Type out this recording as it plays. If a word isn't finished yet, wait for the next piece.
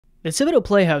The Thibodaux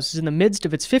Playhouse is in the midst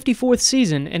of its 54th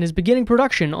season and is beginning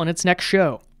production on its next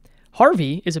show.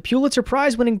 Harvey is a Pulitzer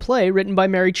Prize-winning play written by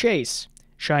Mary Chase.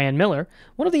 Cheyenne Miller,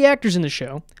 one of the actors in the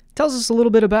show, tells us a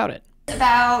little bit about it. It's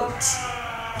about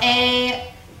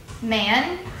a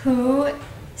man who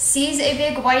sees a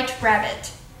big white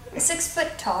rabbit, a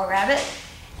 6-foot-tall rabbit,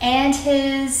 and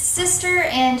his sister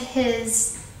and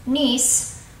his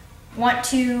niece want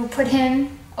to put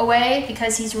him away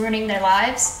because he's ruining their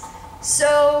lives.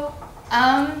 So,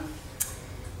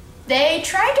 they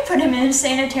tried to put him in a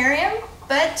sanitarium,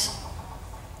 but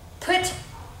put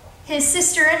his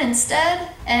sister in instead,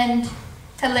 and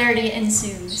hilarity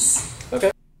ensues.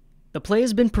 Okay. The play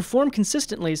has been performed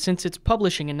consistently since its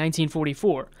publishing in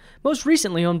 1944, most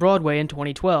recently on Broadway in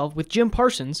 2012 with Jim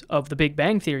Parsons, of The Big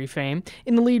Bang Theory fame,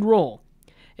 in the lead role.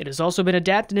 It has also been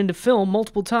adapted into film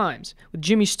multiple times, with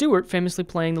Jimmy Stewart famously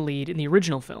playing the lead in the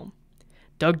original film.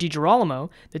 Doug DiGirolamo,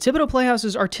 the Thibodaux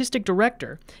Playhouse's artistic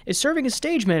director, is serving as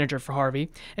stage manager for Harvey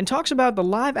and talks about the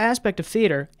live aspect of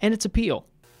theater and its appeal.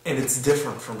 And it's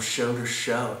different from show to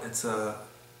show. It's a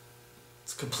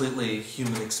completely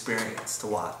human experience to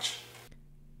watch.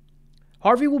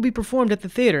 Harvey will be performed at the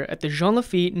theater at the Jean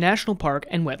Lafitte National Park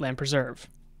and Wetland Preserve.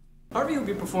 Harvey will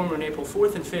be performed on April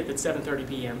 4th and 5th at 7:30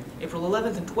 p.m., April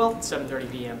 11th and 12th at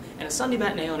 7:30 p.m., and a Sunday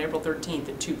matinee on April 13th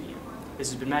at 2 p.m. This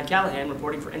has been Matt Callahan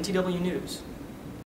reporting for NTW News.